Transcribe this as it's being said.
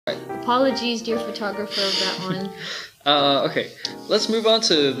apologies, dear photographer, of that one. Okay, let's move on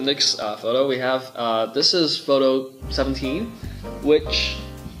to the next photo. We have, this is photo 17, which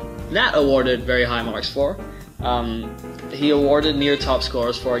Nat awarded very high marks for. He awarded near top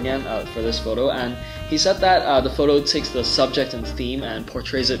scores for this photo, and he said that the photo takes the subject and theme and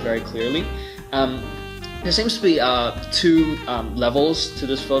portrays it very clearly. There seems to be two levels to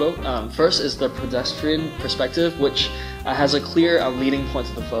this photo. First is the pedestrian perspective, which has a clear leading point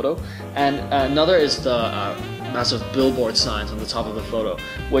to the photo, and another is the massive billboard signs on the top of the photo,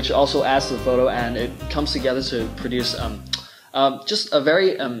 which also adds to the photo, and it comes together to produce just a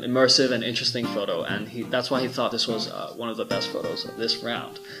very immersive and interesting photo, and that's why he thought this was one of the best photos of this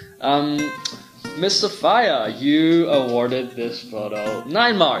round. Miss Sophia, you awarded this photo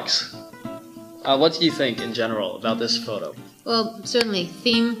 9 marks. What do you think in general about this photo? Well, certainly,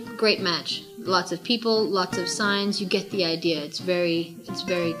 theme, great match. Lots of people, lots of signs, you get the idea. It's very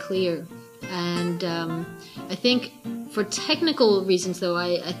clear. And I think for technical reasons though,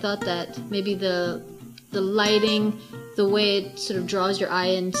 I thought that maybe the lighting, the way it sort of draws your eye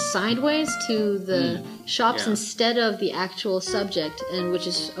in sideways to the shops instead of the actual subject, and which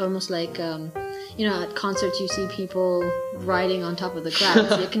is almost like you know, at concerts you see people riding on top of the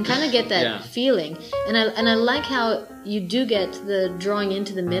crowds. You can kind of get that feeling, and I like how you do get the drawing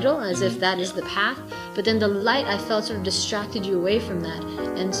into the middle as if that is the path, but then the light, I felt, sort of distracted you away from that,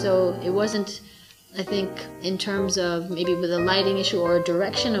 and so it wasn't, I think, in terms of maybe with a lighting issue or a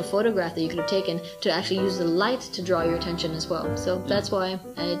direction of photograph that you could have taken to actually use the light to draw your attention as well. So that's why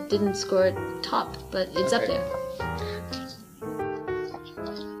I didn't score it top, but it's up there.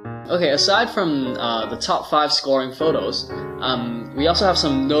 Okay, aside from the top 5 scoring photos, we also have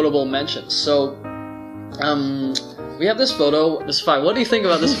some notable mentions. So, we have this photo. Miss Sophia, what do you think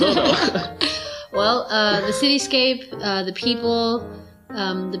about this photo? Well, the cityscape, the people,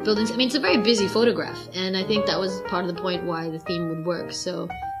 the buildings. I mean, it's a very busy photograph, and I think that was part of the point why the theme would work. So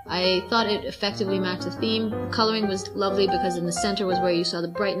I thought it effectively matched the theme. The coloring was lovely because in the center was where you saw the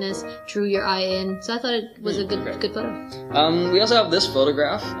brightness, drew your eye in. So I thought it was a good photo. We also have this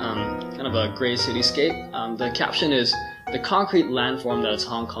photograph, kind of a gray cityscape. The caption is, "The concrete landform that is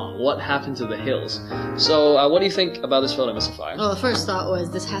Hong Kong. What happened to the hills?" So what do you think about this photo, Miss Sophia? Well, the first thought was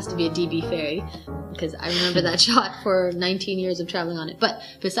this has to be a DB ferry, because I remember that shot for 19 years of traveling on it. But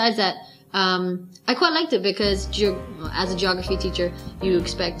besides that, I quite liked it because as a geography teacher, you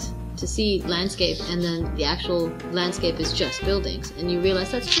expect to see landscape, and then the actual landscape is just buildings, and you realize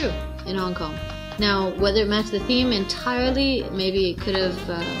that's true in Hong Kong. Now, whether it matched the theme entirely, maybe it could have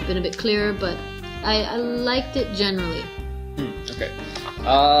been a bit clearer, but I liked it generally. Okay.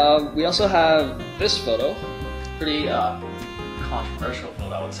 We also have this photo, pretty controversial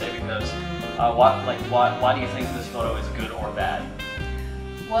photo, I would say, because why do you think this photo is good or bad?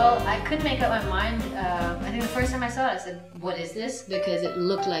 Well, I couldn't make up my mind. I think the first time I saw it, I said, "What is this?" Because it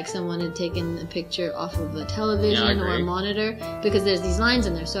looked like someone had taken a picture off of a television or a monitor, because there's these lines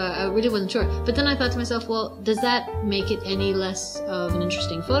in there, so I really wasn't sure. But then I thought to myself, well, does that make it any less of an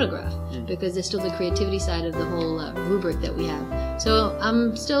interesting photograph? Because there's still the creativity side of the whole rubric that we have. So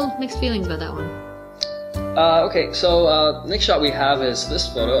I'm still mixed feelings about that one. Okay, so next shot we have is this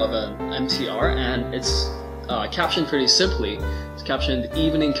photo of an MTR, and it's captioned pretty simply. It's captioned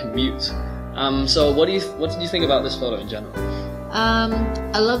 "Evening Commute." So what did you think about this photo in general?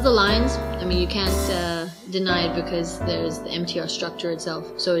 I love the lines. I mean, you can't deny it because there's the MTR structure itself,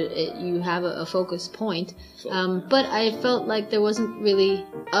 so you have a focus point. But I felt like there wasn't really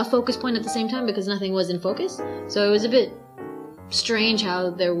a focus point at the same time because nothing was in focus. So it was a bit strange how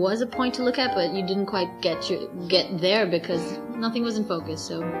there was a point to look at, but you didn't quite get there because nothing was in focus.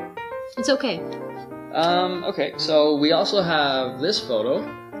 So it's okay. Okay, so we also have this photo.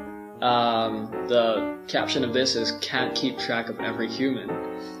 The caption of this is "Can't keep track of every human."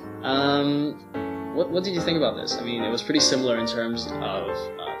 What did you think about this? I mean, it was pretty similar in terms of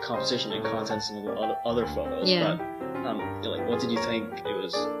composition and content to the other photos. Yeah. But what did you think it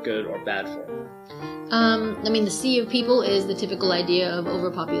was good or bad for? I mean, the sea of people is the typical idea of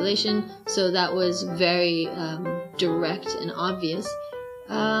overpopulation, so that was very direct and obvious.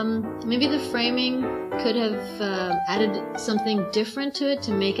 Maybe the framing could have added something different to it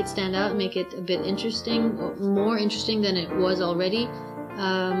to make it stand out, make it a bit interesting, more interesting than it was already.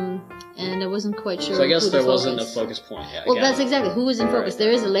 And I wasn't quite sure. So I guess there wasn't a focus point. Yeah, well, that's exactly who was in focus. Right.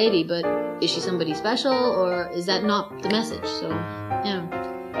 There is a lady, but is she somebody special, or is that not the message? So, yeah.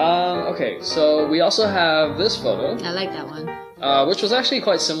 Okay, so we also have this photo. I like that one. Which was actually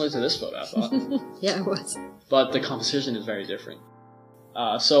quite similar to this photo, I thought. Yeah, it was. But the composition is very different.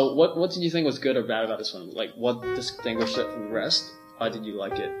 So what did you think was good or bad about this one? Like, what distinguished it from the rest? Why did you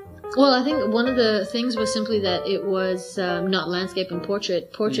like it? Well, I think one of the things was simply that it was not landscape and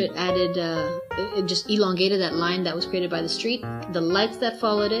portrait. Portrait added, it just elongated that line that was created by the street, the lights that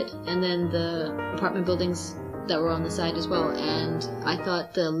followed it, and then the apartment buildings that were on the side as well. And I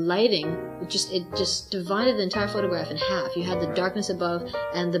thought the lighting, it just divided the entire photograph in half. You had the darkness above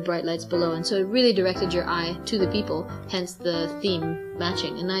and the bright lights below, and so it really directed your eye to the people, hence the theme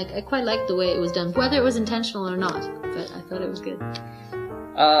matching. And I quite liked the way it was done, whether it was intentional or not, but I thought it was good.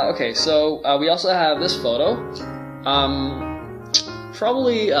 Okay, so we also have this photo.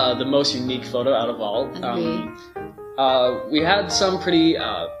 Probably the most unique photo out of all. We had some pretty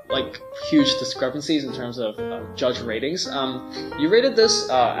huge discrepancies in terms of judge ratings. You rated this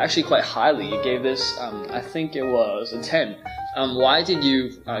actually quite highly. You gave this, I think it was a 10. Why did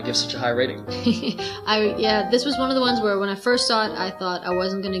you give such a high rating? This was one of the ones where when I first saw it, I thought I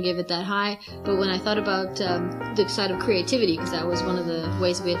wasn't going to give it that high. But when I thought about the side of creativity, because that was one of the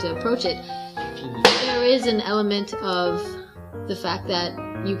ways we had to approach it, there is an element of the fact that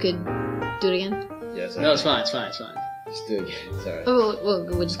you could do it again. Yes. No, it's fine. Just do it again. Sorry. Oh, well,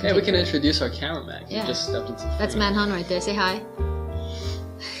 we'll just continue. Hey, we can introduce our cameraman. Yeah. He just stepped into the That's frame. Manhan right there. Say hi.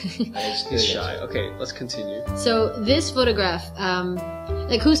 He's shy. Okay, let's continue. So this photograph,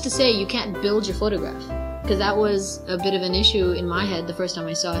 who's to say you can't build your photograph? Because that was a bit of an issue in my head the first time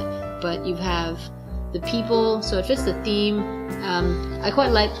I saw it. But you have the people, so it fits the theme. I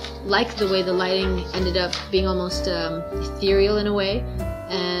quite like the way the lighting ended up being almost ethereal in a way,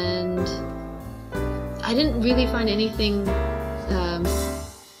 and I didn't really find anything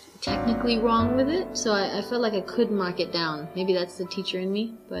technically wrong with it, so I felt like I could mark it down. Maybe that's the teacher in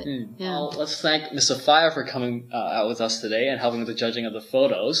me, but yeah. Well, let's thank Mr. Fire for coming out with us today and helping with the judging of the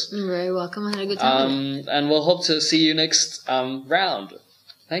photos. You're very welcome. I had a good time. And we'll hope to see you next round.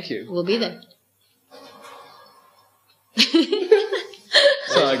 Thank you. We'll be there.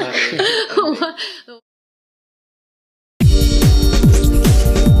 Sorry.